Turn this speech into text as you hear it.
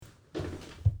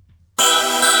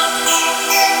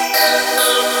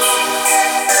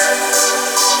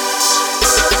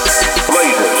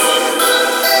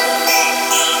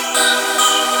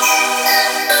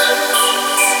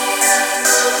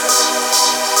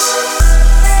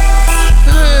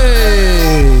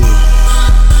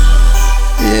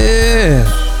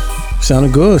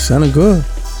Sounded good.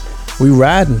 We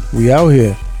riding. We out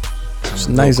here. It's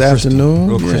a nice afternoon.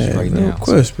 Real crispy right now.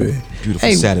 Crispy.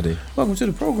 Beautiful Saturday. Welcome to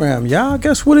the program, y'all.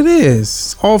 Guess what it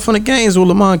is? All Fun and Games with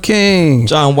Lamont King.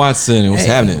 John Watson, what's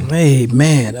happening? Hey,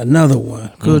 man, another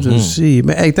one. Good to see you,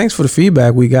 man. Hey, thanks for the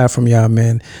feedback we got from y'all,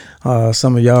 man.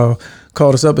 Some of y'all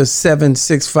called us up at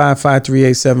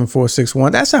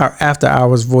 765-538-7461. That's our after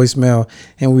hours voicemail,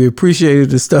 and we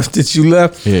appreciated the stuff that you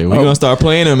left. Yeah, we're gonna start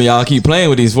playing them. Y'all keep playing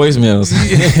with these voicemails.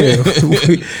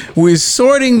 We're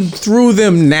sorting through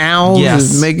them now,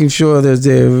 just making sure that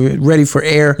they're ready for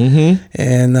air.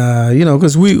 And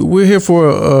because we're here for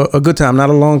a good time, not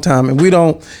a long time, and we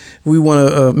want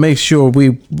to make sure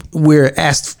we're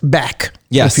asked back,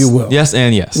 yes, if you will. Yes,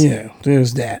 and yes. Yeah,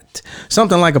 there's that.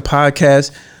 Something like a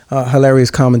podcast. Hilarious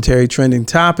commentary, trending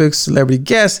topics, celebrity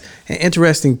guests, and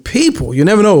interesting people. You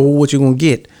never know what you're going to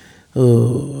get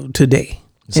today.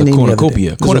 It's a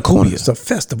cornucopia. It's a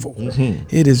festival.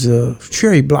 It is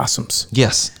cherry blossoms.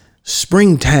 Yes.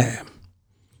 Springtime.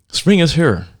 Spring is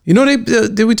here. You know,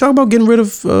 did we talk about getting rid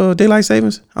of daylight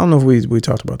savings? I don't know if we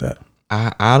talked about that.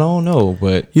 I don't know,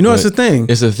 but it's a thing.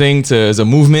 It's a thing. It's a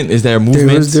movement. Is there a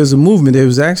movement? There's a movement. There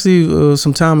was actually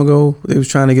some time ago they was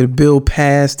trying to get a bill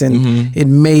passed, and it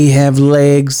may have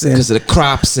legs because of the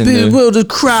crops and the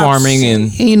crops, farming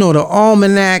and the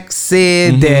almanac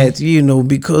said that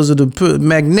because of the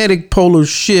magnetic polar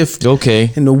shift,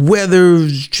 and the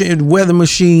weather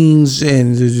machines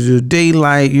and the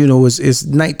daylight, it's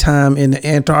nighttime in the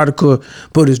Antarctica,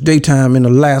 but it's daytime in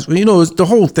Alaska. It's the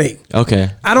whole thing.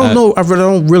 Okay, I don't know. I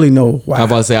don't really know why. I'm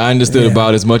about to say I understood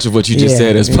about as much of what you just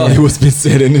said as probably what's been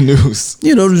said in the news.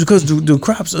 Because the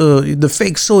crops, the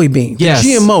fake soybeans, the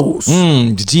GMOs.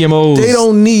 The GMOs. They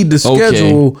don't need the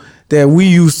schedule that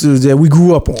we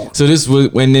grew up on. So this was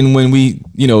when we,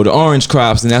 the orange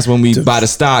crops, and that's when we buy the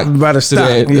stock.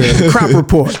 The crop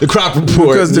report. The crop report.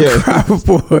 Because the crop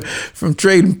report from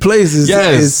Trading Places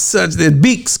is such that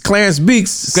Clarence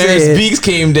Beeks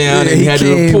came down and he had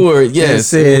to report.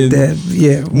 Yes. And said that,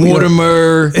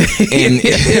 Mortimer and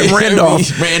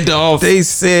Randolph. They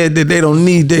said that they don't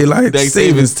need daylight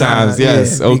savings times.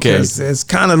 Yes. Okay. Because it's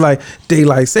kind of like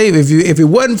daylight savings. If it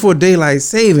wasn't for daylight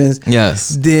savings,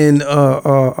 then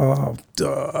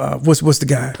what's the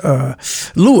guy?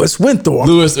 Louis Winthorpe.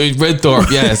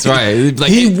 Yes, right. Like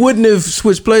he wouldn't have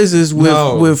switched places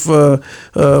with what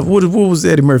was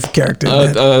Eddie Murphy character?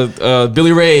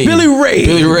 Billy Ray. Looking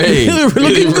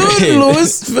good,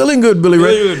 Louis. Feeling good, Billy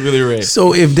Ray.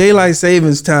 So if daylight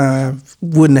savings time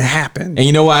wouldn't have happened, and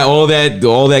you know why all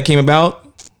that came about?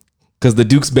 Because the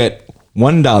Dukes bet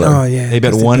 $1. Oh yeah, they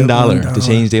bet $1 to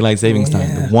change daylight savings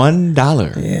time.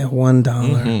 $1. Yeah,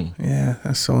 $1. Yeah,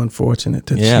 that's so unfortunate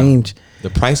to change the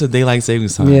price of daylight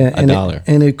savings time. Yeah, $1.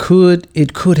 And it could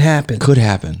happen. Could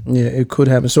happen. Yeah, it could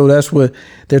happen. So that's what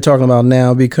they're talking about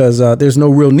now because there's no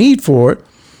real need for it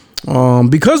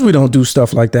because we don't do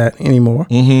stuff like that anymore,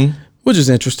 which is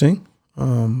interesting.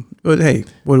 But hey,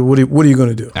 what are you going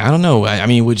to do? I don't know. I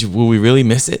mean, will we really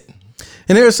miss it?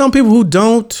 And there are some people who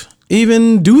don't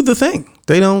even do the thing.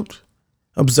 They don't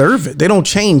observe it. They don't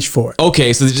change for it.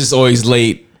 Okay, so they're just always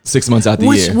late 6 months out the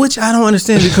year. Which I don't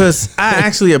understand because I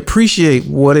actually appreciate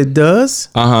what it does.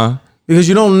 Because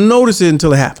you don't notice it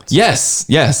until it happens. Yes.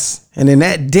 And then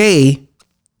that day,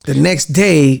 the next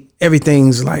day,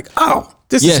 everything's like,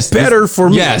 this is better for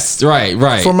me. Yes,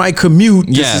 right. For my commute,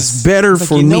 this is better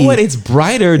for me. You know what? It's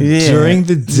brighter during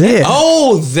the day. Yeah.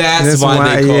 Oh, that's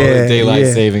why they call it daylight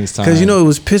savings time. Because, it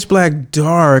was pitch black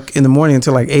dark in the morning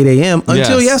until like 8 a.m.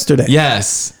 until yesterday.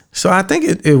 Yes. So I think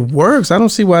it works. I don't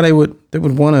see why they would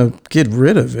want to get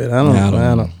rid of it. I don't.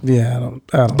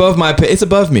 Above my pay. It's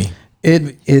above me.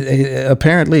 It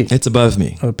apparently. It's above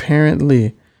me.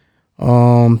 Apparently.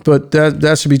 But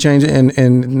that should be changing,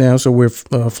 and now so we're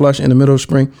flush in the middle of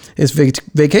spring. It's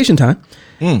vacation time.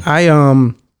 I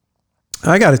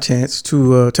got a chance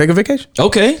to take a vacation.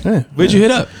 Okay, where'd you hit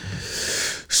up?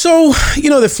 So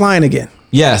they're flying again.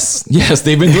 Yes,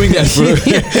 they've been doing that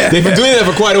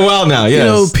for quite a while now.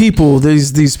 Yes, people,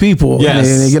 these people, and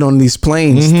they get on these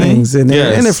planes things, and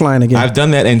they're flying again. I've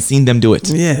done that and seen them do it.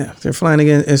 Yeah, they're flying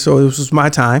again, and so this was my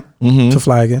time to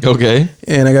fly again. Okay,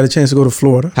 and I got a chance to go to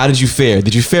Florida. How did you fare?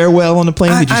 Did you fare well on the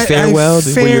plane? Did you fare well?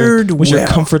 Was your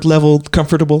comfort level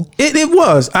comfortable? It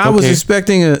was. I was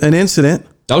expecting an incident.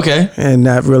 Okay, and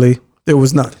not really. There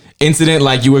was none. Incident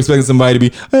like you were expecting somebody to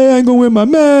be, hey, I ain't gonna wear my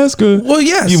mask. Well,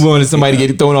 yes. You wanted somebody to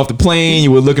get thrown off the plane.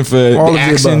 You were looking for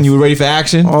action. You were ready for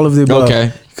action. All of the above.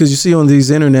 Okay. because you see on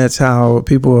these internets how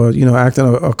people are, acting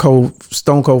a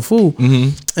stone cold fool.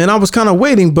 Mm-hmm. And I was kind of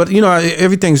waiting, but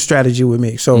everything's strategy with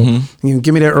me. So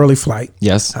give me that early flight.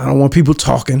 Yes. I don't want people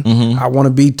talking. Mm-hmm. I want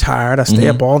to be tired. I stay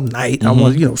up all night. I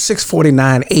want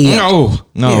 6:49 a.m.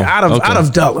 No. Yeah, out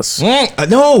of Dulles.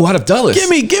 No, out of Dulles.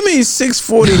 Give me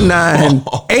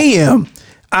 6:49 a.m.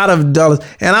 out of Dulles,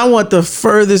 and I want the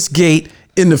furthest gate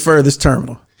in the furthest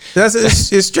terminal. That's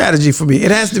it's strategy for me. It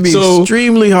has to be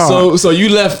extremely hard. So you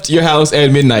left your house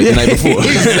at midnight the night before.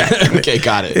 Exactly. Okay,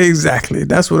 got it. Exactly.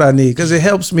 That's what I need because it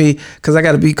helps me because I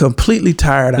got to be completely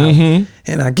tired out,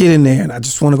 and I get in there and I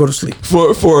just want to go to sleep.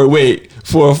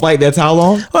 For a flight that's how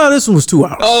long? Well, this one was 2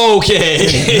 hours. Okay,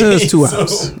 it was 2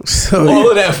 hours. So all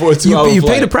of that for a 2 hour you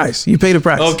flight. pay the price. You pay the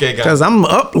price. Okay, got it. Because I'm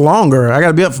up longer. I got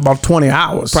to be up for about 20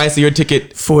 hours. Price of your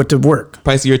ticket for it to work.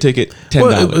 Price of your ticket $10.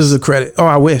 Well, it was a credit. Oh,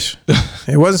 I wish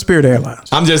it wasn't Spirit Airlines.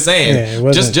 I'm just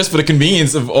saying, just for the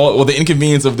convenience of the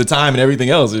inconvenience of the time and everything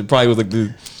else, it probably was like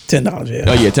the $10. Yeah.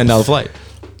 Oh yeah, $10 flight.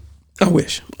 I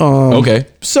wish. Okay.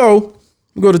 So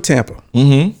we go to Tampa.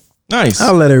 Mm-hmm. Nice.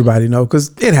 I'll let everybody know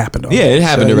because it happened already. Yeah, it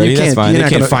happened already. That's fine. They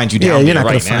can't find you down there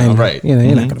right now. Right. You're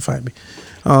not going to find me.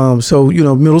 So,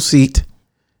 middle seat.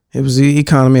 It was the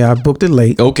economy. I booked it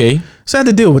late. Okay. So I had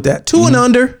to deal with that. Two and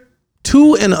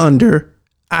under,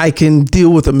 I can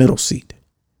deal with a middle seat.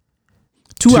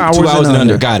 2 hours and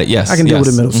under. Got it. Yes. I can deal with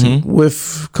a middle seat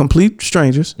with complete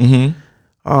strangers. Mm-hmm.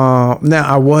 Now,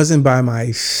 I wasn't by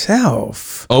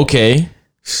myself. Okay.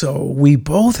 So we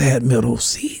both had middle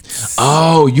seats.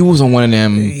 Oh, you was on one of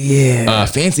them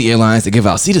fancy airlines that give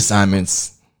out seat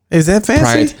assignments. Is that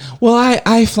fancy? Well,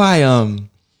 I fly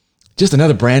just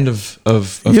another brand of You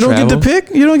don't travel. get to pick?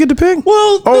 You don't get to pick?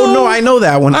 Well, no, I know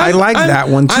that one. I like that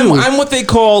one too. I'm what they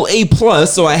call A+,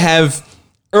 so I have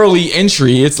early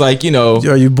entry. It's like,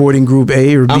 Are you boarding group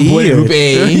A or B? I'm boarding group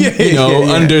A,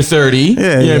 under 30. You know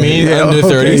what I mean? Under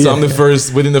 30. So I'm the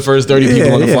first, within the first 30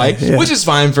 people on the flight, which is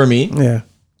fine for me. Yeah.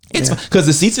 It's because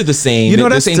the seats are the same.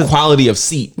 The same quality of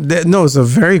seat. No, it's a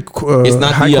very it's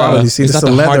not high quality seat. It's not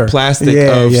the hard plastic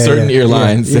of certain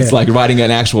airlines. It's like riding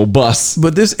an actual bus.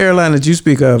 But this airline that you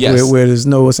speak of, where there's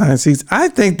no assigned seats, I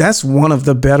think that's one of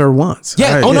the better ones.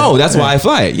 Yeah. No, that's why I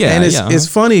fly it. Yeah. And it's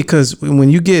funny because when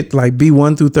you get like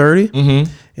B1 through 30,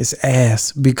 it's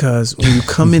ass because when you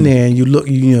come in there and you look,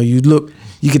 you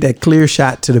get that clear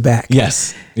shot to the back.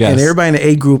 Yes. And everybody in the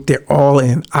A group, they're all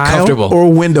in aisle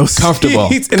or window seats. Comfortable.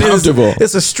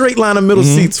 It's a straight line of middle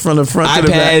seats from the front to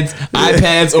the back.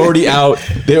 iPads already out.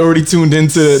 They're already tuned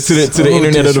into the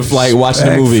internet of the flight watching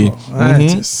the movie.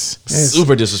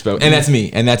 Super disrespectful. And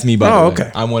that's me. By the way.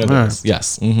 Okay. I'm one of those. Right.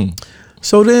 Yes.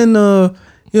 So then I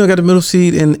got the middle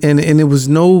seat and it was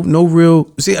no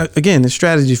real. See, again, the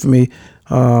strategy for me.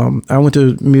 I went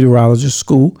to meteorologist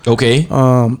school. Okay.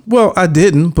 Well, I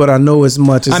didn't, but I know as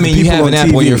much as you have an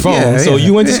app on your phone, so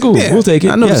you went to school. Yeah. We'll take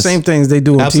it. I know the same things they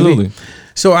do on TV.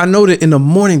 So I know that in the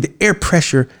morning, the air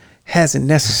pressure hasn't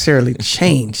necessarily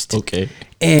changed. Okay.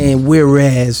 And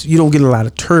whereas you don't get a lot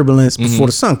of turbulence before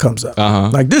the sun comes up.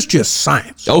 Like this just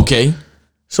science. Okay.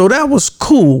 So that was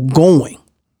cool going.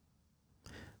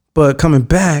 But coming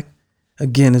back,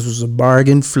 again, this was a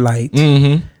bargain flight.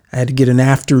 Mm-hmm. I had to get an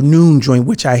afternoon joint,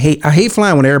 which I hate. I hate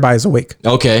flying when everybody's awake.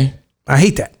 Okay. I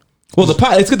hate that. Well,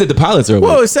 it's good that the pilots are awake.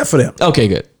 Well, except for them. Okay,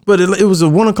 good. But it was a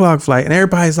 1 o'clock flight, and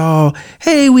everybody's all,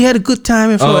 "Hey, we had a good time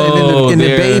in flight." And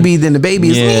then the baby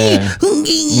is,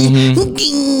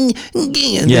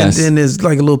 and then there's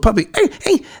like a little puppy,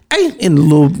 hey, in the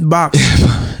little box.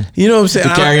 You know what I'm saying?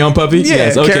 The carry-on puppy. Yeah,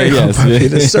 yes. Okay. Yes. Puppy,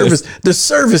 the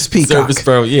service peacock. Service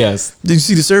bro. Yes. Did you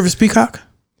see the service peacock?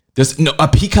 A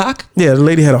peacock? Yeah, the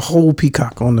lady had a whole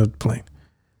peacock on the plane.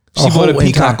 She put a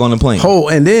peacock on the plane.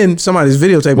 And then somebody's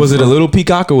videotaping. Was it a little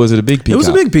peacock or was it a big peacock? It was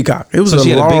a big peacock. It was a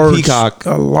large peacock.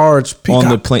 A large peacock on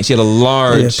the plane. She had a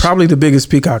large. Probably the biggest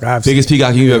peacock I've seen. Biggest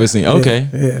peacock you've ever seen. Okay.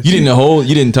 Yeah.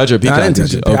 You didn't touch her peacock. I didn't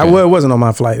touch it. Okay. It wasn't on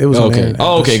my flight. It was on the internet.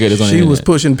 Oh, okay, good. She was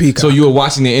pushing peacock. So you were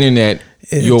watching the internet.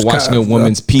 You were watching a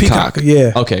woman's peacock.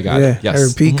 Yeah. Okay, got it. Yes. Her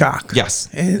peacock. Mm-hmm. Yes.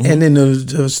 And then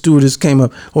the stewardess came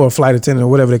up, or a flight attendant, or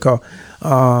whatever they call.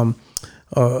 And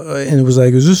it was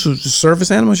like, "Is this a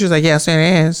service animal?" She was like, "Yes, it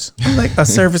is." I'm like, "A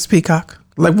service peacock?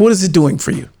 Like, what is it doing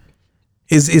for you?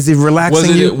 Is it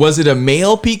relaxing you?" Was it a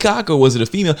male peacock or was it a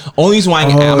female? Only reason why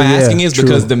I'm asking is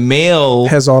because the male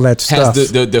has all that stuff.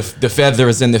 Has the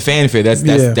feathers and the fanfare.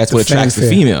 That's what attracts the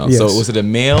female. Yes. So was it a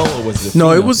male or was it a female?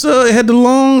 No, it was. It had the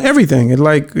long everything.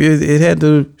 It had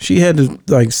to. She had to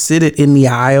like sit it in the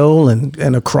aisle and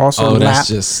across her lap. That's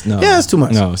just no. Yeah, it's too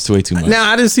much. No, it's way too much. Now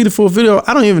I didn't see the full video.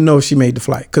 I don't even know if she made the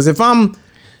flight because if I'm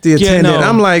the attendant,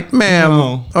 I'm like,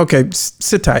 "Ma'am, okay,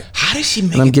 sit tight." How did she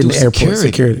make it? I'm getting airport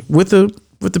security with the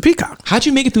with the peacock. How'd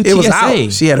you make it through TSA? Was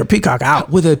out. She had her peacock out.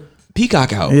 With a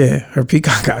peacock out. Yeah, her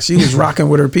peacock out. She was rocking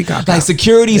with her peacock like out.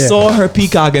 Security saw her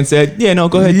peacock and said, yeah, no,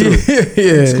 go ahead through.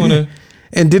 Yeah.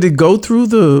 And did it go through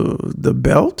the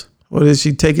belt? Or did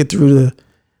she take it through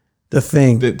the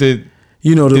thing? The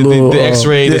little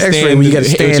X-ray, the X-ray when you got to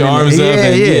stand your arms up.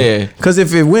 Yeah. Because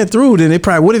if it went through, then it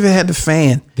probably. What if it had the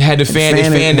fan? It had the fan. It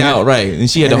fanned out, right? And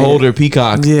she had to hold her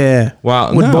peacock. Yeah.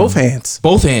 Wow. With both hands.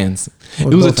 Both hands. It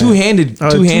was a two-handed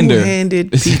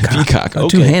peacock. A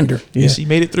two-hander. Yeah. And she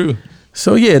made it through.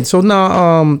 So yeah. So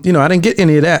now, I didn't get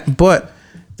any of that, but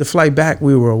the flight back,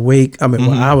 we were awake. I mean,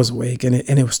 I was awake, and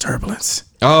it was turbulence.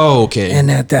 Oh, okay. And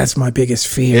that's my biggest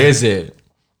fear. Is it?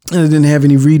 And I didn't have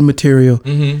any reading material,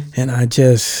 and I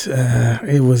just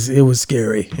it was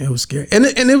scary. It was scary, and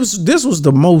this was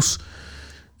the most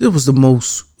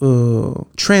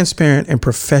transparent and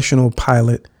professional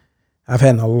pilot I've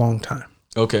had in a long time.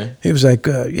 Okay. He was like,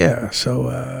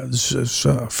 this is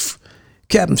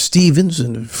Captain Stevens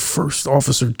and First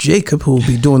Officer Jacob who will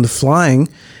be doing the flying,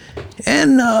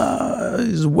 and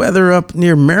his weather up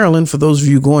near Maryland. For those of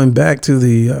you going back to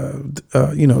the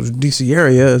DC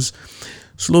area is.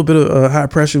 It's a little bit of high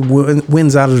pressure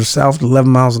winds out of the south, 11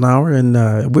 miles an hour, and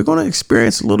we're going to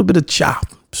experience a little bit of chop.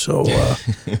 So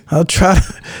I'll try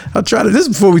to. This is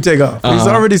before we take off. He's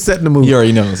already setting the mood. He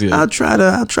already knows. Yeah. I'll try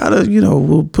to.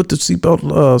 We'll put the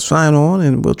seatbelt sign on,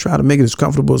 and we'll try to make it as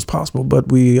comfortable as possible.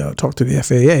 But we talked to the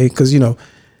FAA because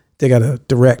they got to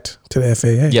direct to the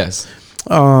FAA. Yes.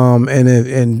 And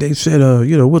they said,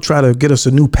 we'll try to get us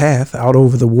a new path out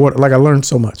over the water. Like I learned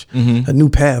so much, a new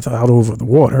path out over the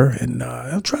water, and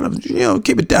I'll try to,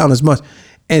 keep it down as much.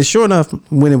 And sure enough,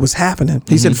 when it was happening,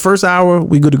 he said, first hour,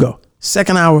 we good to go.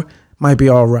 Second hour might be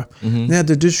all rough. Now,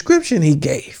 the description he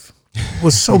gave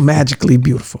was so magically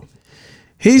beautiful.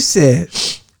 He said,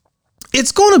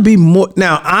 it's going to be more.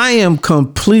 Now, I am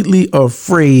completely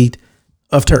afraid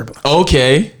of turbulence.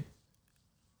 Okay.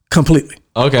 Completely.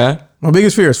 Okay. My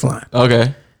biggest fear is flying.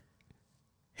 Okay.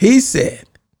 He said,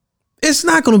 it's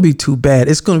not going to be too bad.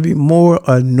 It's going to be more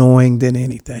annoying than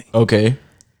anything. Okay.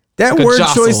 That like word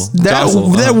choice,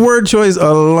 that word choice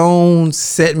alone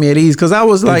set me at ease because I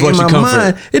was like in my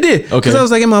mind, it did. Because I was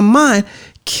like in my mind,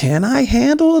 can I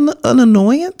handle an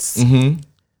annoyance? Mm-hmm.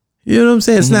 You know what I'm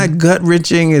saying? It's not gut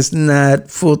wrenching. It's not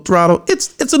full throttle.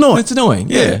 It's annoying. It's annoying.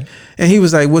 Yeah. And he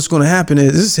was like, what's going to happen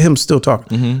is, this is him still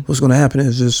talking. What's going to happen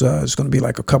is this, it's going to be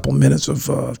like a couple minutes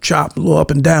of chop, a little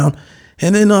up and down,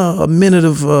 and then a minute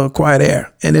of quiet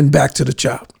air, and then back to the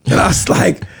chop. And I was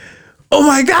like, oh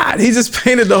my God, he just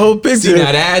painted the whole picture. See,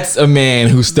 now that's a man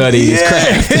who studies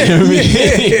craft. You know what I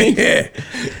mean?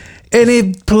 And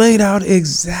it played out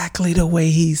exactly the way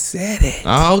he said it.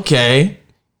 Okay.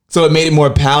 So it made it more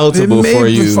palatable for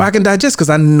you. Before I can digest, because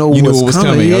I know what's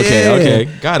coming. Yeah. Okay,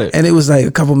 got it. And it was like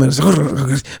a couple minutes. And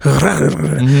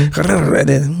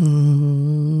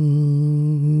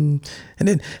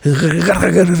then,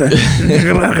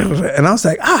 and I was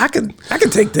like, I can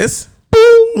take this.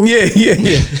 Yeah.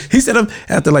 He said,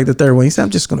 after like the third one, he said, I'm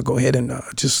just going to go ahead and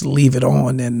just leave it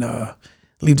on and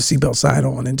leave the seatbelt side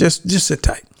on and just sit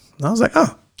tight. And I was like,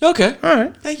 oh. Okay. All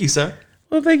right. Thank you, sir.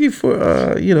 Well, thank you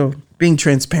for, being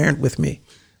transparent with me.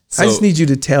 So, I just need you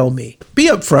to tell me. Be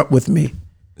upfront with me.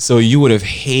 So you would have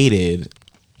hated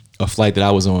a flight that I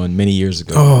was on many years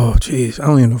ago. Oh, geez. I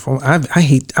don't even know if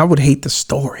I would hate the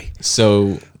story.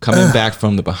 So coming back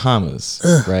from the Bahamas,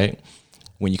 right?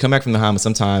 When you come back from the Bahamas,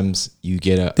 sometimes you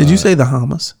get a... Did you say the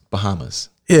Bahamas? Bahamas.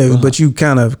 Yeah, but you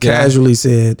kind of casually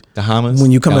said... The Bahamas?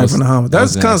 When you come back from the Bahamas.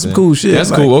 That's kind of some cool shit.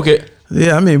 That's cool. Okay.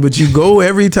 Yeah, I mean, but you go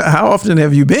every time. How often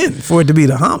have you been for it to be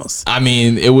the Bahamas? I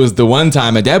mean, it was the one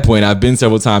time at that point. I've been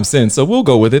several times since, so we'll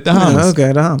go with it. The Bahamas. Yeah, okay,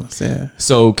 the Bahamas. Yeah.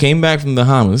 So came back from the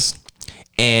Bahamas,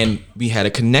 and we had a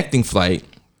connecting flight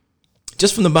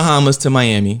just from the Bahamas to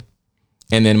Miami,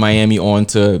 and then Miami on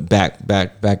to back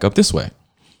up this way.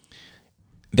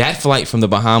 That flight from the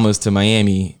Bahamas to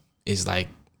Miami is like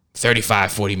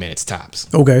 35, 40 minutes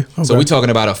tops. Okay. So we're talking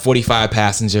about a 45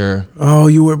 passenger. Oh,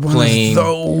 you were one of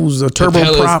those, a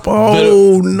turboprop.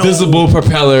 Oh, no. Visible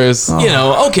propellers.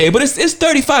 Oh. Okay, but it's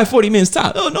 35, 40 minutes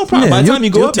top. Oh, no problem. By the time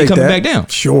you go up, you're coming back down.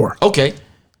 Sure. Okay.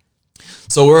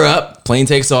 So we're up, plane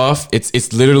takes off.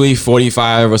 It's literally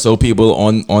 45 or so people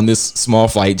on this small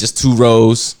flight, just 2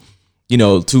 rows,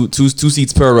 two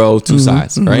seats per row, 2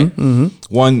 sides, right?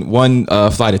 Mm-hmm. One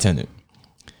flight attendant.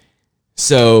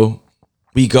 So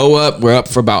we go up, we're up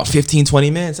for about 15,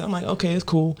 20 minutes. I'm like, okay, it's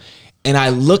cool. And I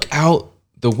look out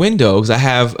the window because I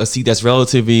have a seat that's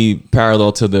relatively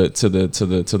parallel to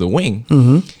the wing.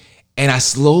 Mm-hmm. And I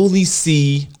start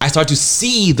to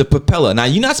see the propeller. Now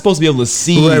you're not supposed to be able to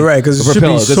see right, because the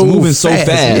propeller because it's moving so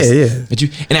fast. Yeah.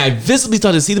 And I visibly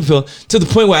start to see the propeller to the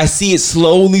point where I see it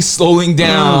slowly slowing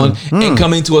down and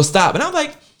coming to a stop. And I'm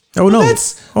like,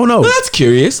 that's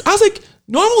curious. I was like,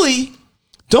 normally,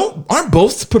 aren't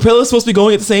both propellers supposed to be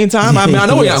going at the same time? I mean, I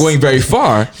know we're not going very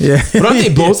far, but aren't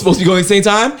they both supposed to be going at the same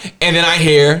time? And then I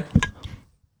hear,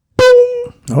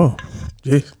 boom. Oh,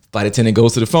 geez. Flight attendant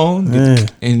goes to the phone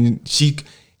and she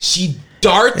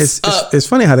darts up. It's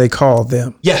funny how they call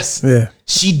them. Yes. Yeah.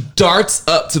 She darts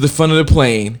up to the front of the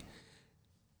plane,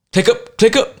 click up,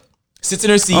 sits in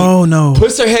her seat. Oh no.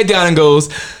 Puts her head down and goes,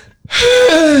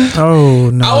 oh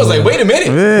no. I was like, wait a minute.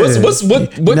 Yeah.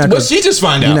 What she just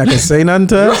find out? You're not gonna say nothing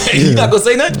to us? Right. You're not gonna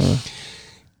say nothing?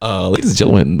 Ladies and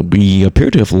gentlemen, we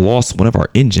appear to have lost one of our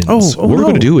engines. What we're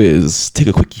going to do is take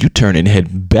a quick U-turn and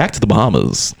head back to the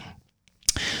Bahamas.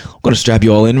 I'm going to strap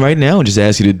you all in right now and just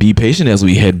ask you to be patient as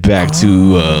we head back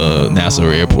to Nassau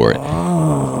Airport.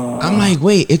 I'm like,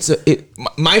 wait,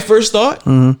 my first thought,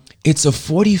 it's a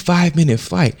 45-minute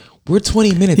flight. We're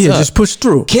 20 minutes up. Just push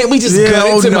through. Can't we just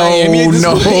go into Miami?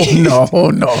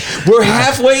 No. We're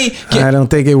halfway. I don't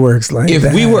think it works like that.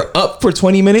 If we were up for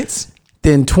 20 minutes,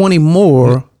 then 20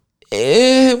 more.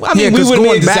 I mean, we would have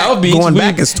made South Beach. Going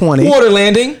back is 20. Water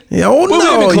landing. Yeah. Oh,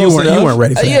 no. You weren't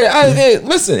ready for that.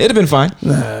 Listen, it'd have been fine.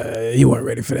 You weren't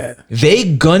ready for that.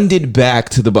 They gunned it back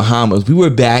to the Bahamas. We were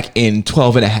back in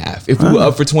 12 and a half. If we were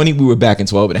up for 20, we were back in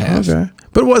 12 and a half. Okay.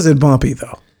 But was it bumpy,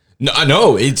 though?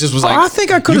 No, it just was like, I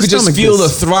think I could have just feel the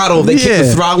throttle. They kicked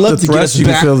the throttle up to get us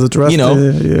back. Feel the thrust,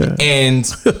 and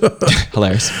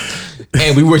hilarious.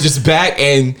 And we were just back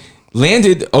and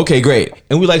landed. Okay, great.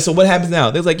 And we're like, so what happens now?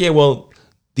 They're like, yeah, well,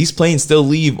 these planes still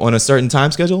leave on a certain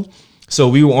time schedule. So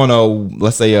we were on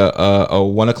let's say a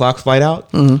 1 o'clock flight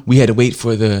out. We had to wait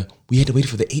for the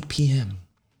 8 p.m.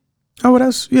 Oh, well,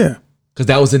 that's because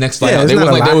that was the next flight out. They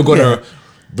were going to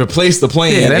replace the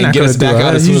plane and get us back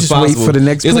out as soon as possible. Wait for the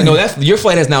next plane. Like, no, your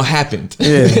flight has now happened,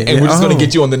 and we're just going to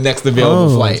get you on the next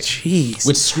available flight. Jeez.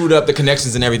 Which screwed up the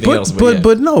connections and everything else. But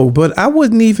I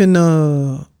wouldn't even.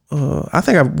 I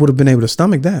think I would have been able to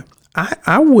stomach that.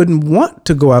 I wouldn't want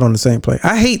to go out on the same plane.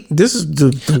 I hate this is the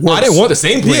worst. I didn't want the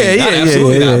same plane.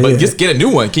 Absolutely not. But just get a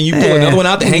new one. Can you pull another one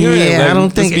out the hangar? I don't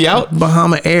think be out.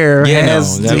 Bahama Air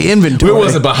has the inventory. It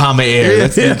wasn't Bahama Air.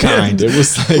 Let's be kind. It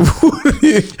was like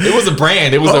it was a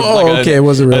brand. It was it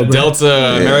was a real brand.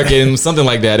 Delta American, something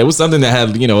like that. It was something that had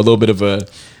a little bit of a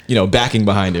backing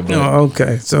behind it. But. Oh,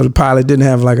 okay. So the pilot didn't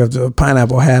have like a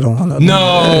pineapple hat on.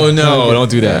 No,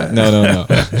 don't do that. No.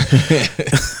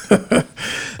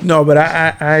 No, but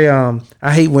I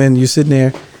hate when you're sitting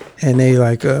there and they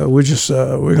like we're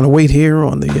gonna wait here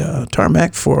on the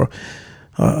tarmac for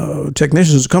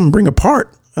technicians to come and bring a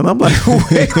part. And I'm like,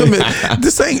 wait a minute,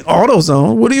 this ain't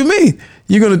AutoZone. What do you mean?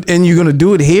 You're gonna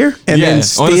do it here and then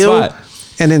still on the spot.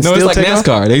 And then still it's like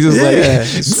NASCAR. They just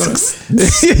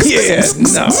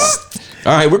no.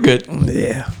 All right, we're good.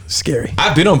 Yeah, scary.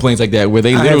 I've been on planes like that where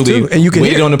they literally and you can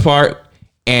waited on the part.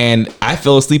 And I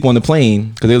fell asleep on the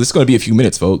plane because it's going to be a few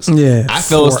minutes, folks. Yeah, I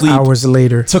fell asleep. 4 hours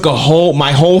later, took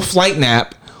my whole flight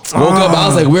nap. Woke up. I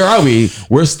was like, "Where are we?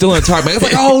 We're still in tarmac." It's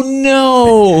like, "Oh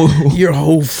no, your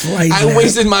whole flight. I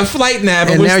wasted my flight nap,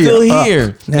 and we're still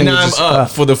here." And now I'm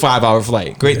up for the 5-hour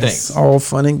flight. Great things. All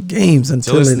fun and games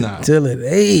until it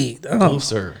ate. Oh,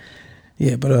 sir.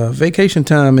 Yeah, but vacation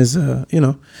time is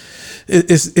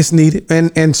it's needed,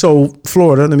 and so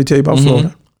Florida. Let me tell you about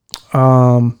Florida.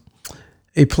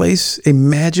 A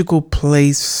magical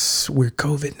place where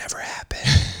COVID never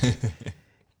happened.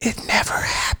 It never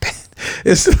happened.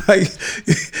 It's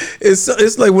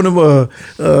like one of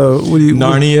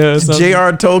Narnia,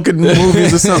 J.R. Tolkien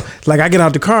movies or something. Like I get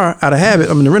out the car out of habit.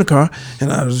 I'm in the rental car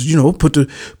and I was put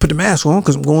the mask on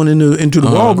because I'm going into the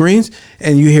Walgreens,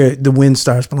 and you hear the wind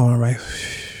starts blowing, right,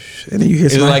 and then you hear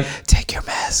somebody take your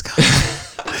mask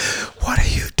off. What are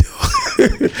you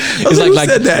doing? It's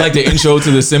like the intro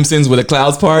to The Simpsons where the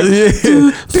clouds part. Yeah.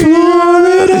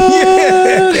 Florida,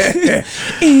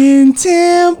 in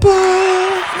Tampa.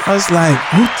 I was like,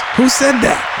 who said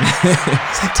that?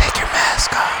 It's like, take your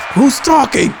mask off. Who's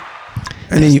talking?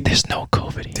 And then there's no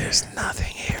COVID here. There's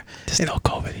nothing here. There's no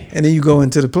COVID here. And then you go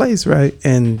into the place, right?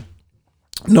 And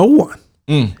no one.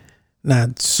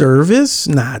 Not service,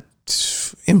 not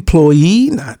employee,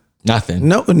 not nothing.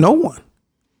 No one.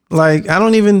 Like,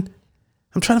 I'm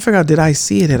trying to figure out, did I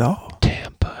see it at all?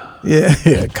 Tampa. Yeah.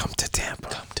 Come to Tampa.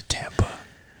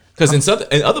 Because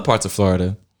in other parts of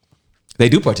Florida, they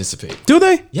do participate. Do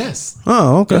they? Yes.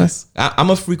 Oh, okay. Yes.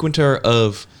 I'm a frequenter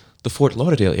of the Fort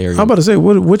Lauderdale area. How about to say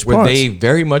which where parts? they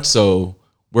very much so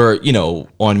were,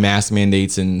 on mask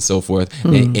mandates and so forth.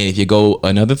 And if you go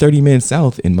another 30 minutes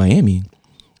south in Miami,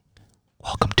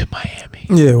 welcome to Miami.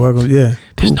 Yeah, welcome. Yeah,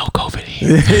 there's no COVID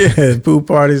here. Yeah, pool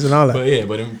parties and all that.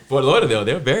 But in Fort Lauderdale,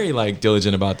 they're very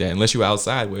diligent about that. Unless you're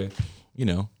outside where,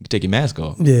 you take your mask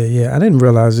off. Yeah. I didn't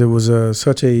realize it was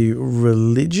such a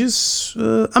religious.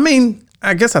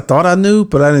 I guess I thought I knew,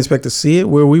 but I didn't expect to see it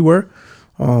where we were.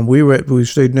 We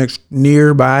stayed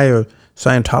nearby a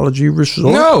Scientology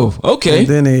resort. No, okay. And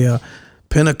then a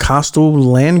Pentecostal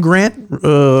land grant.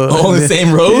 On the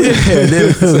same road? Yeah.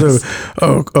 Then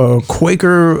a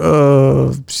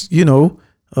Quaker,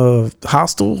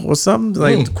 hostel or something.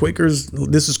 Like Quakers,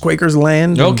 this is Quakers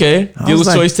land. Okay.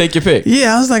 Dealer's choice, take your pick.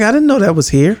 Yeah, I was like, I didn't know that was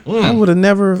here. I would have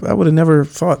never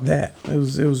thought that. It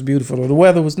was beautiful. The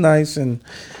weather was nice and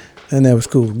that was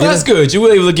cool. That's good. You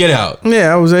were able to get out.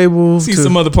 Yeah, I was able to see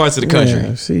some other parts of the country.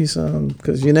 Yeah, see some,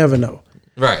 because you never know.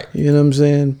 Right. You know what I'm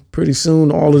saying? Pretty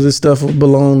soon, all of this stuff will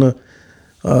belong to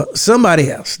somebody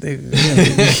else.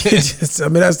 That's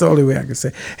the only way I can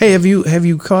say. Hey, have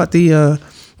you caught the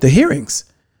hearings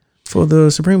for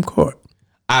the Supreme Court?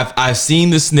 I've seen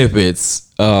the snippets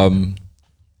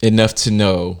enough to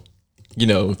know,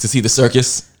 to see the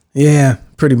circus. Yeah,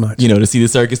 pretty much. To see the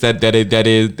circus that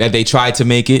they tried to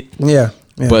make it. Yeah.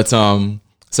 But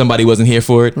somebody wasn't here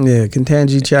for it. Yeah,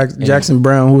 Ketanji Jackson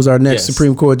Brown, who's our next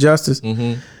Supreme Court justice.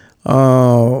 Mm-hmm.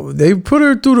 They put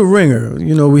her through the ringer.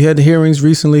 We had the hearings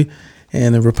recently,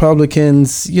 and the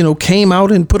Republicans, came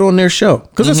out and put on their show,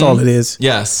 because that's all it is.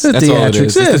 Yes, that's all it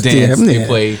is. It's the dance they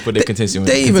play for their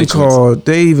constituents. They even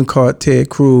caught Ted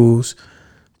Cruz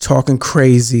talking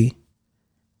crazy,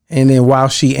 and then while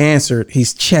she answered,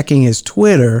 he's checking his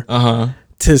Twitter.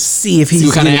 To see if he's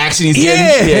what kind of action he's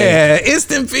getting. Yeah,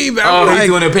 instant feedback. He's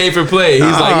doing a pay for play. He's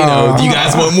like, do you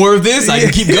guys want more of this? I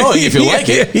can keep going if you like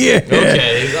it. Yeah.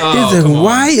 Okay. He's like,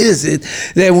 why is it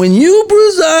that when you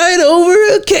preside over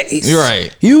a case,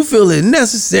 right, you feel it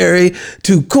necessary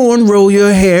to cornrow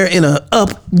your hair in a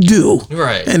updo?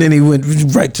 Right. And then he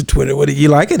went right to Twitter. What, you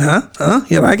like it, huh?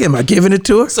 You like it? Am I giving it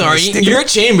to her? Sorry, your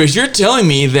Chambers, you're telling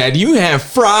me that you have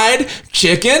fried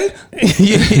chicken?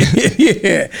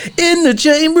 Yeah. In the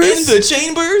chambers.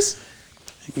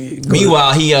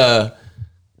 Meanwhile, he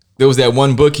there was that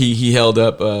one book he held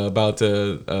up about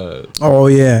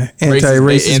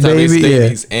anti-racist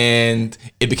babies, and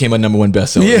it became a #1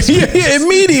 bestseller. Yeah,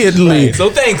 immediately. Right. So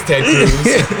thanks, Ted Cruz.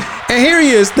 And here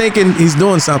he is thinking he's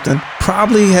doing something.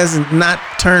 Probably has not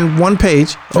turned one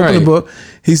page. Open the book.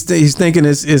 He's thinking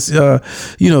it's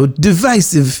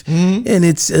divisive and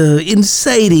it's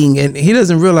inciting, and he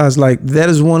doesn't realize that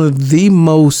is one of the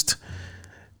most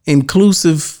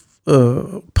inclusive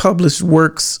published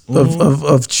works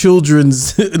of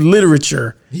children's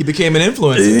literature. He became an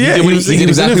influencer. Yeah, he did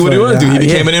exactly what he wanted to do. He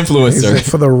became an influencer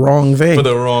for the wrong thing.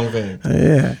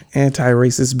 Yeah,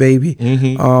 anti-racist baby,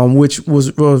 which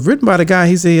was written by the guy.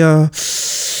 He's a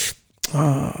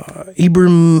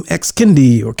Ibram X.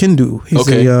 Kendi. He's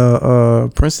a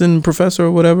Princeton professor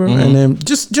or whatever, and then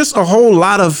just a whole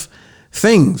lot of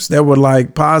things that were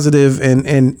positive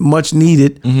and much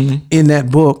needed in that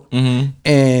book,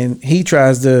 and he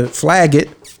tries to flag it,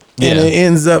 and it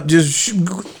ends up just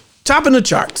topping the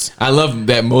charts. I love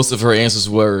that most of her answers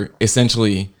were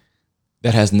essentially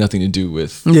that has nothing to do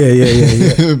with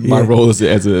my role as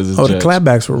a judge. The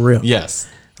clapbacks were real. Yes.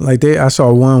 I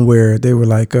saw one where they were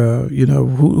like,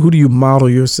 who do you model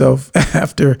yourself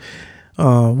after?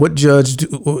 What judge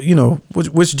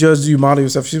which judge do you model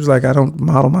yourself? She was like, I don't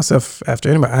model myself after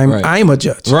anybody. I'm a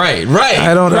judge. Right.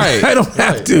 I don't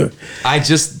have to. I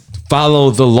just follow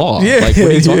the law. What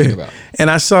are you talking about? And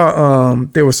I saw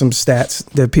there were some stats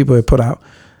that people had put out,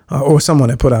 or someone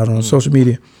had put out on social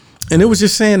media, and it was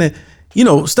just saying that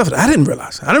stuff that I didn't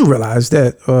realize. I didn't realize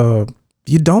that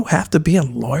you don't have to be a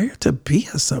lawyer to be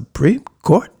a Supreme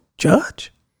Court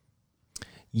judge.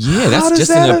 Yeah, that's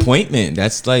just an appointment.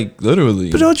 That's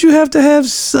literally. But don't you have to have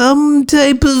some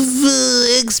type of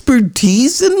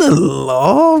expertise in the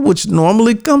law, which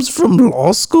normally comes from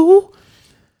law school?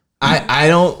 I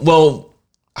don't. Well,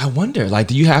 I wonder.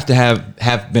 Do you have to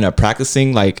have been a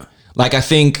practicing I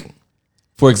think,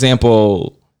 for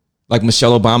example,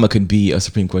 Michelle Obama could be a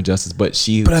Supreme Court justice, but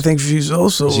I think she's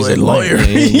also a lawyer.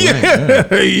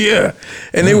 Yeah.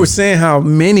 And they were saying how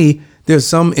many. There's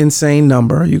some insane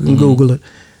number. You can Google it.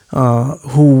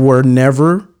 Who were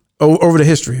never over the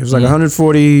history. It was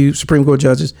 140 Supreme Court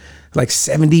judges.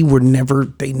 70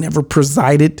 they never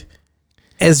presided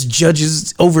as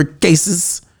judges over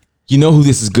cases. You know who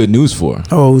this is good news for?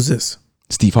 Oh, who's this?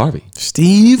 Steve Harvey.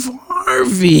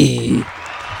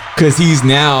 Because he's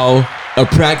now a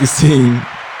practicing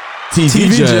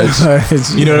TV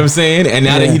judge. You know what I'm saying? And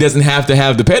now that he doesn't have to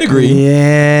have the pedigree,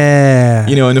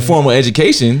 you know, in the formal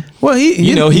education, well,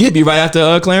 he could be right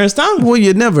after Clarence Thomas. Well,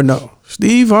 you never know.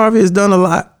 Steve Harvey has done a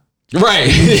lot. Right.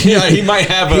 Yeah, he might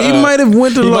have he might have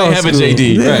went to law school. He might have a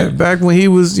JD. Yeah, right. Back when he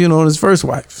was, on his first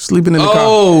wife, sleeping in the car.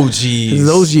 Oh, geez.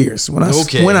 Those years. When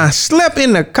I slept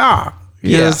in the car,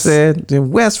 you know what I said, in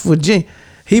West Virginia,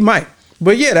 he might.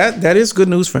 But yeah, that is good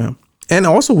news for him. And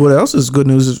also, what else is good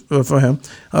news for him?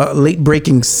 Late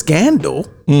breaking scandal.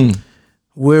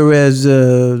 Whereas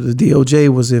the DOJ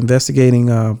was investigating,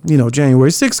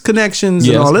 January 6th connections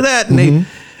and all of that, and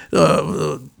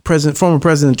former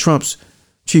President Trump's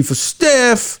chief of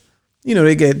staff,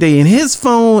 they in his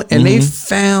phone, and they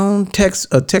found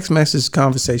a text message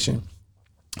conversation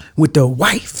with the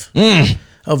wife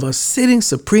of a sitting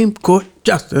Supreme Court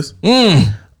justice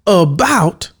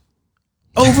about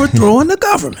overthrowing the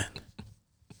government.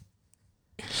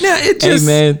 Now it just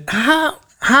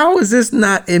how is this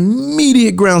not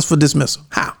immediate grounds for dismissal?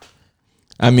 How?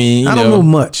 I mean, I don't know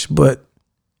much, but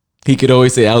he could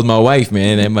always say, "That was my wife,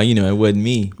 man. And it wasn't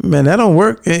me." Man, that don't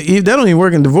work. That don't even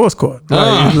work in divorce court.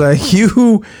 Like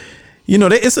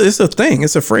it's a thing.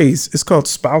 It's a phrase. It's called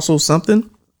spousal something.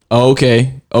 Oh,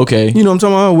 okay. You know what I'm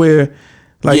talking about? Where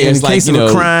in the case of a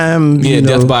crime,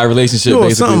 death by relationship,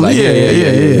 basically. Like,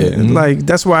 Like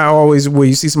that's why where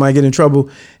you see somebody get in trouble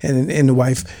and the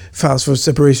wife files for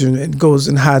separation and goes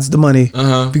and hides the money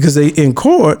because in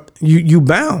court you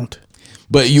bound.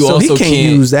 But you also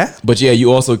can't use that. But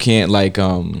you also can't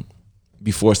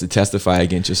be forced to testify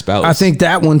against your spouse. I think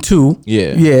that one too.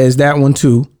 Yeah, is that one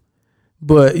too.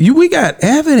 But we got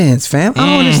evidence, fam. I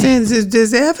don't understand.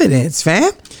 There's evidence,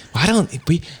 fam. How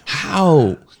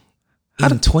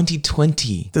in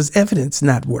 2020 does evidence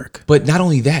not work? But not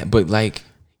only that, but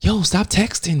stop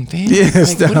texting, fam. Yeah,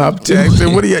 stop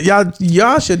texting. What do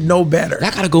y'all should know better.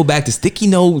 I gotta go back to sticky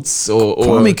notes or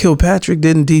Kwame Kilpatrick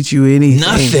didn't teach you anything.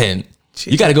 Nothing.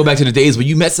 You got to go back to the days when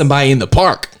you met somebody in the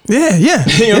park. Yeah. You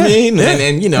know what I mean? Yeah.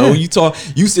 And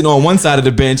you sit on one side of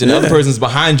the bench and the other person's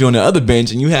behind you on the other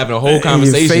bench and you having a whole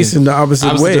conversation. You're facing the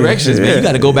opposite way. directions, man. You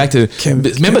got to go back to,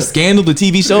 remember Scandal, the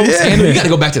TV show? Yeah. Scandal? You got to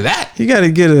go back to that. You got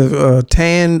to get a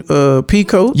tan pea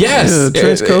coat. Yes.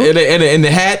 Trench coat. And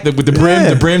the hat, with the brim,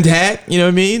 the brimmed hat. You know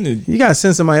what I mean? You got to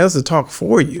send somebody else to talk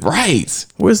for you. Right.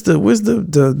 Where's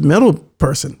the middle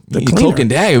person? The cloak and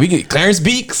dagger. We get Clarence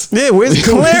Beeks. Yeah, where's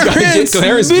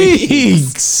Clarence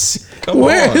Beeks?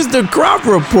 Where is the crop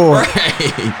report?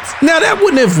 Right. Now that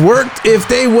wouldn't have worked if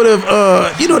they would have,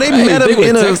 they met him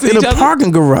in a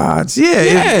parking garage.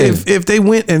 Yeah. If they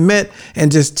went and met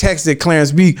and just texted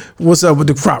Clarence B, "What's up with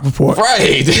the crop report?"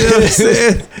 Right. You know what I'm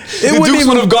saying? It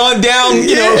would have gone down.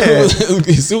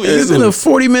 It's in a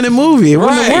 40-minute movie. It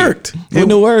wouldn't have worked.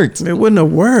 It wouldn't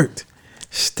have worked.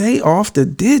 Stay off the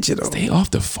digital. Stay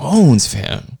off the phones,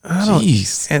 fam.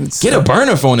 Jeez. And get a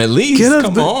burner phone at least.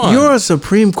 Come on. You're a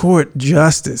Supreme Court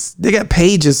justice. They got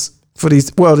pages for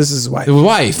these. Well, this is his wife. His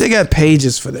wife. They got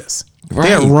pages for this. Right. They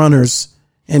got runners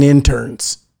and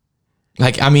interns.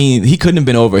 He couldn't have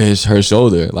been over her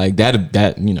shoulder. Like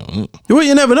that. Well,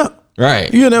 you never know. Right.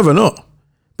 You never know.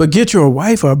 But get your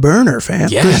wife a burner, fam.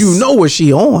 Because you know what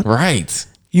she on. Right.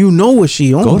 You know what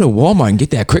she on. Go to Walmart and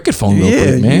get that Cricket phone real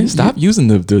quick, man. Stop using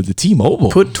the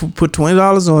T-Mobile. Put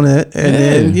 $20 on it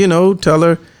and then, tell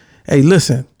her, hey,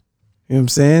 listen, you know what I'm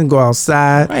saying? Go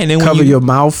outside, and then cover your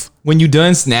mouth. When you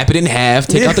done, snap it in half,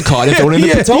 take out the card and throw it in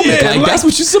the Potomac. That's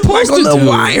what you're supposed to do. On the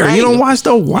Wire. Right? You don't watch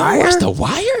The Wire? You don't watch The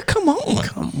Wire? Come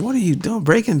on. What are you doing?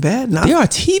 Breaking Bad? There are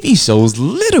TV shows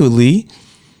literally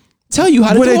tell you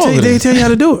how to do it. They tell you how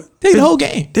to do it. The whole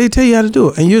game. They tell you how to do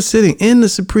it. And you're sitting in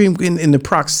the in the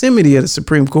proximity of the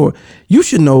Supreme Court. You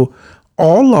should know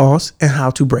all laws and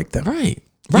how to break them. Right.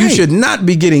 You should not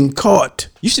be getting caught.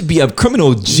 You should be a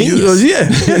criminal genius.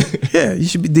 Yeah. You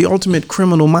should be the ultimate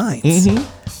criminal minds.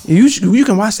 Mm-hmm. You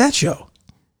can watch that show.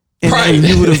 And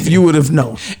you would have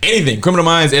known. Anything. Criminal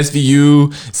Minds, SVU,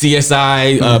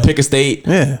 CSI, Pick a State.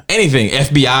 Yeah. Anything.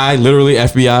 FBI, literally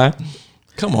FBI.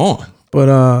 Come on. But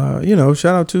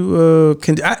shout out to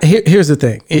here's the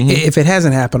thing. If it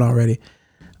hasn't happened already,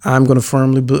 I'm going to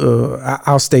firmly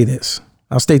I'll state this.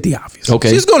 I'll state the obvious. Okay.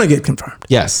 She's going to get confirmed.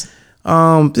 Yes.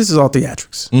 This is all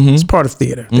theatrics. It's part of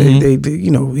theater. They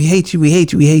we hate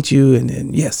you, and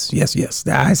then yes.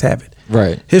 The eyes have it.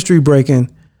 Right. History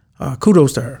breaking.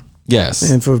 Kudos to her. Yes.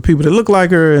 And for people that look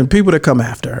like her and people that come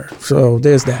after her. So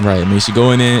there's that. Right. May she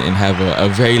go in there and have a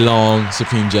very long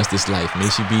Supreme Justice life. May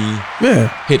she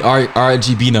hit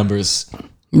RGB numbers.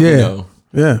 Yeah.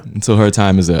 Until her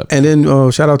time is up. And then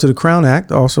shout out to the Crown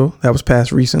Act also. That was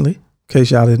passed recently. In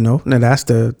case y'all didn't know. Now that's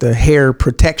the hair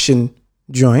protection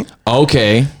joint.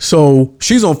 Okay. So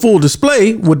she's on full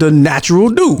display with the natural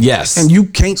dude. Yes. And you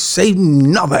can't say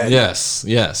nothing. Yes.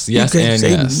 You can't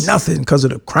say nothing because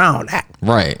of the Crown Act.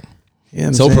 Right. You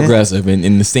know so progressive.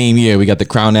 In the same year, we got the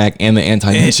Crown Act and the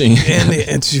anti-lynching.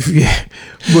 Yeah.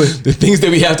 But the things that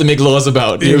we have to make laws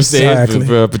about. You know what I'm saying?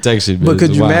 For protection. But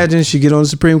could you imagine she get on the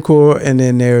Supreme Court and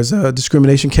then there's a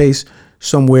discrimination case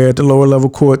somewhere at the lower level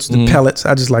courts, the appellates.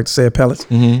 I just like to say appellates.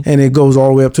 And it goes all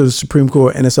the way up to the Supreme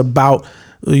Court and it's about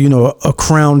a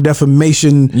Crown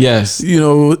defamation. Yes.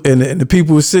 And the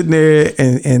people were sitting there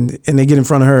and they get in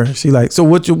front of her. She like, so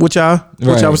what y'all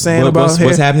was saying about hair?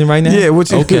 What's happening right now? Yeah.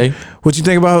 What you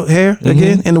think about hair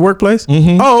again in the workplace?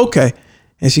 Oh, okay.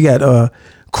 And she got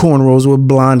cornrows with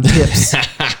blonde tips.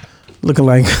 Looking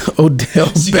like Odell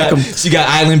Beckham. She got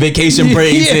island vacation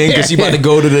braids in because she about to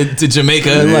go to Jamaica.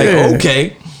 Yeah. Like,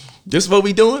 okay. This what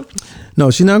we doing?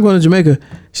 No, she's not going to Jamaica.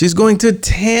 She's going to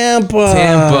Tampa.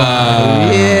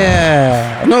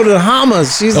 Yeah. No, to the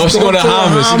Bahamas. She's going to the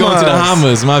Bahamas. She's going to the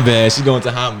Bahamas. My bad. She's going to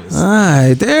Bahamas. All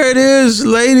right. There it is,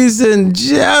 ladies and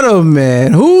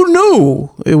gentlemen. Who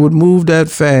knew it would move that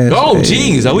fast? Oh,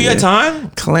 geez. Are we at time?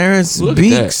 Clarence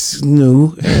Beeks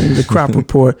knew in the crop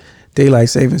report, daylight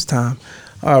savings time.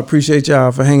 I appreciate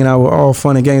y'all for hanging out with All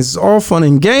Fun and Games. It's all fun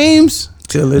and games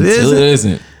till it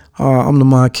isn't. I'm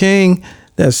Lamont King.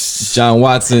 That's John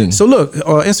Watson. So look,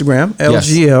 Instagram,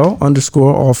 LGL _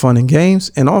 All Fun and Games.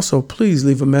 And also, please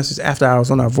leave a message after hours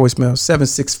on our voicemail,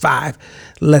 765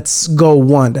 Let's Go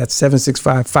 1. That's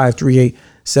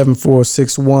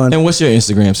 765-538-7461. And what's your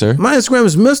Instagram, sir? My Instagram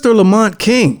is Mr. Lamont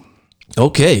King.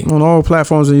 Okay. On all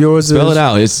platforms, and yours Spell it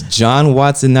out. It's John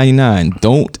Watson 99.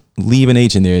 Don't leave an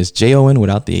H in there. It's JON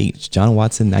without the H. John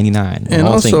Watson 99. And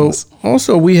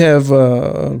also we have,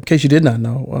 in case you did not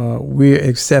know, we're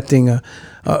accepting a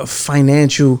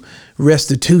financial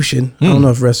restitution. I don't know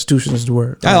if restitution is the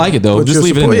word. I like it though. Just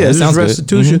leave it in there. Yeah, just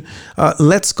restitution.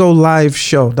 Let's Go Live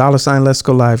Show. $ Let's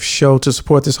Go Live Show to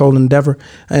support this whole endeavor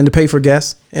and to pay for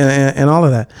guests and all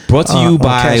of that. Brought to you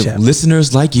by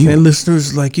listeners like you. And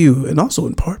listeners like you. And also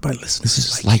in part by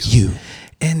listeners like you.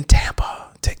 In Tampa.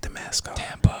 Take the mask off.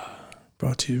 Tampa.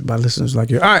 Brought to you by listeners like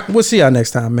you. All right, we'll see y'all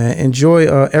next time, man. Enjoy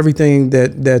everything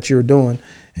that you're doing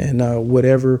and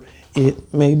whatever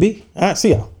it may be. All right,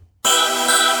 see y'all.